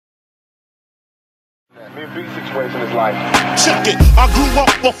Me and B situation is like, check it, I grew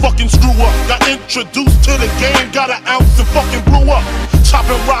up a fucking screw up. Got introduced to the game, got an ounce and fucking blew up.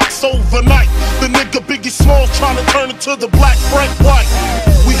 Chopping rocks overnight. The nigga Biggie Smalls trying to turn into the black Frank White.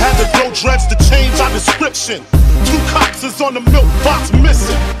 We had to grow dreads to change our description. 2 cops is on the milk box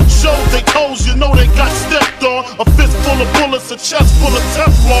missing. Shows they toes, you know they got stepped on. A fist full of bullets, a chest full of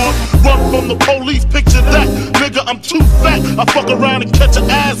Teflon. Run from the police, picture that. Nigga, I'm too fat. I fuck around and catch an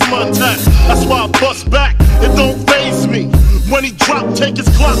asthma attack. That's why I bust back, it don't faze me. When he drop, take his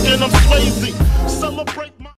clock and I'm Swayze. Celebrate.